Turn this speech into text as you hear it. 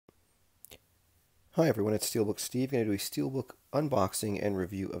Hi everyone, it's Steelbook Steve. Going to do a Steelbook unboxing and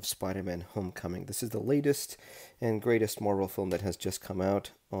review of Spider-Man Homecoming. This is the latest and greatest Marvel film that has just come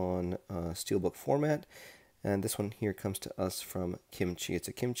out on Steelbook format. And this one here comes to us from Kimchi. It's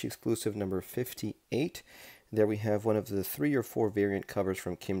a Kimchi exclusive number 58. There we have one of the 3 or 4 variant covers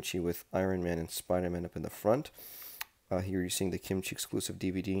from Kimchi with Iron Man and Spider-Man up in the front. Here you're seeing the Kimchi exclusive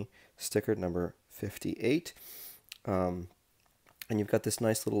DVD sticker number 58. And you've got this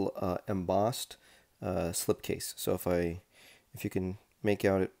nice little embossed slipcase. So if you can make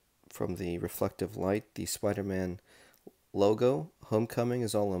out it from the reflective light, the Spider-Man logo, Homecoming,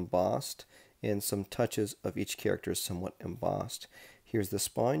 is all embossed, and some touches of each character is somewhat embossed. Here's the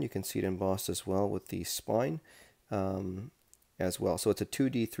spine. You can see it embossed as well with the spine as well. So it's a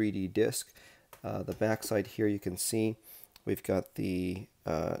 2D, 3D disc. The back side here you can see we've got the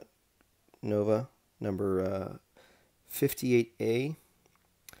Nova number 58A.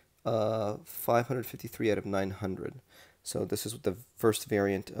 553 out of 900. So this is the first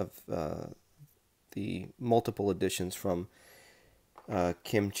variant of the multiple editions from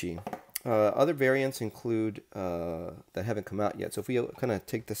Kimchi. Other variants include that haven't come out yet. So if we kind of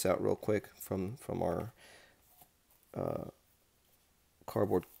take this out real quick from our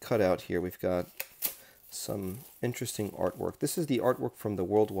cardboard cutout here, we've got some interesting artwork. This is the artwork from the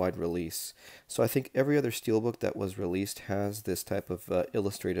worldwide release. So I think every other Steelbook that was released has this type of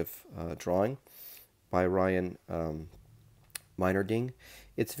illustrative drawing by Ryan Meinerding.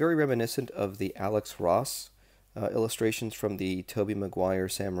 It's very reminiscent of the Alex Ross illustrations from the Tobey Maguire,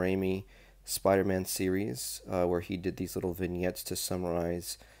 Sam Raimi Spider-Man series, where he did these little vignettes to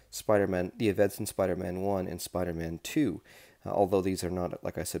summarize Spider-Man, the events in Spider-Man 1 and Spider-Man 2. Although these are not,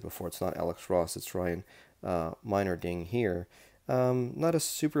 like I said before, it's not Alex Ross, it's Ryan Meinerding here. Not a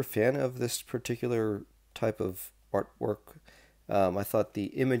super fan of this particular type of artwork. I thought the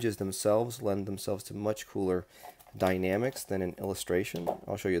images themselves lend themselves to much cooler dynamics than an illustration.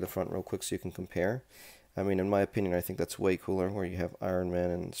 I'll show you the front real quick so you can compare. I mean, in my opinion, I think that's way cooler, where you have Iron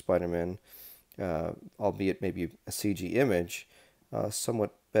Man and Spider-Man, albeit maybe a CG image,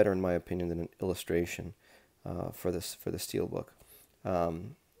 somewhat better in my opinion than an illustration. For the Steelbook.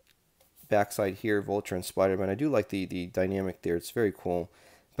 Backside here, Vulture and Spider-Man. I do like the dynamic there. It's very cool.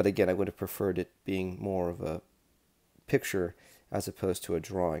 But again, I would have preferred it being more of a picture as opposed to a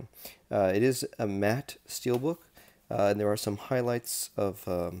drawing. It is a matte Steelbook, and there are some highlights of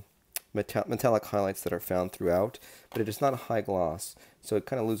metallic highlights that are found throughout, but it is not a high gloss, so it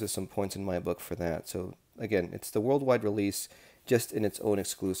kind of loses some points in my book for that. So again, it's the worldwide release, just in its own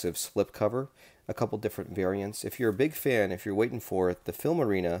exclusive slipcover. A couple different variants. If you're a big fan, if you're waiting for it, the Film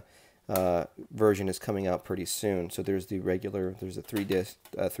Arena version is coming out pretty soon. So there's the regular, there's a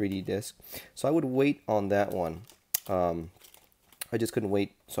 3D disc. So I would wait on that one. I just couldn't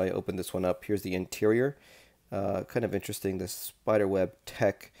wait, so I opened this one up. Here's the interior. Kind of interesting, this spiderweb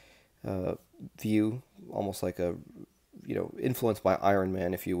tech view, almost like a, influenced by Iron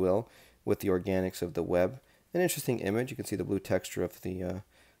Man, if you will, with the organics of the web. An interesting image. You can see the blue texture of the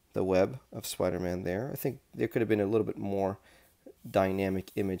web of Spider-Man there. I think there could have been a little bit more dynamic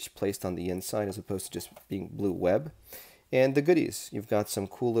image placed on the inside as opposed to just being blue web. And the goodies. You've got some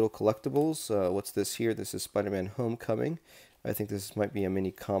cool little collectibles. What's this here? This is Spider-Man Homecoming. I think this might be a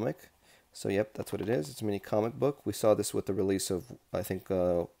mini comic. So yep, that's what it is. It's a mini comic book. We saw this with the release of, I think,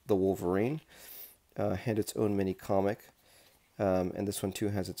 the Wolverine. Had its own mini comic. And this one too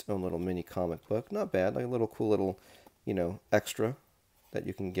has its own little mini comic book. Not bad, like a little cool little, extra that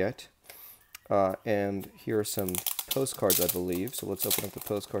you can get. And here are some postcards, I believe. So let's open up the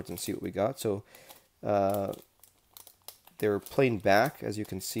postcards and see what we got. So they're plain back, as you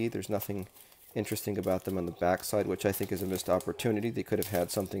can see. There's nothing interesting about them on the back side, which I think is a missed opportunity. They could have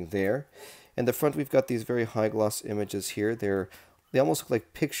had something there. And the front, we've got these very high gloss images here. They almost look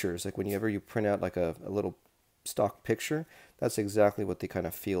like pictures, like whenever you print out like a little stock picture. That's exactly what they kind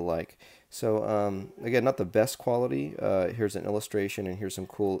of feel like. So again, not the best quality. Here's an illustration, and here's some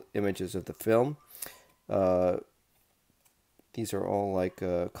cool images of the film. These are all like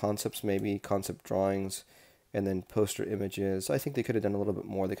concepts, maybe concept drawings, and then poster images. I think they could have done a little bit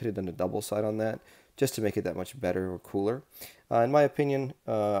more. They could have done a double side on that just to make it that much better or cooler. In my opinion,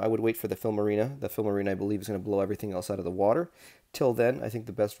 I would wait for the Film Arena. The Film Arena, I believe, is going to blow everything else out of the water. Till then, I think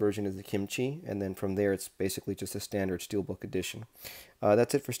the best version is the Kimchi, and then from there, it's basically just a standard Steelbook edition.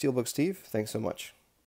 That's it for Steelbook Steve. Thanks so much.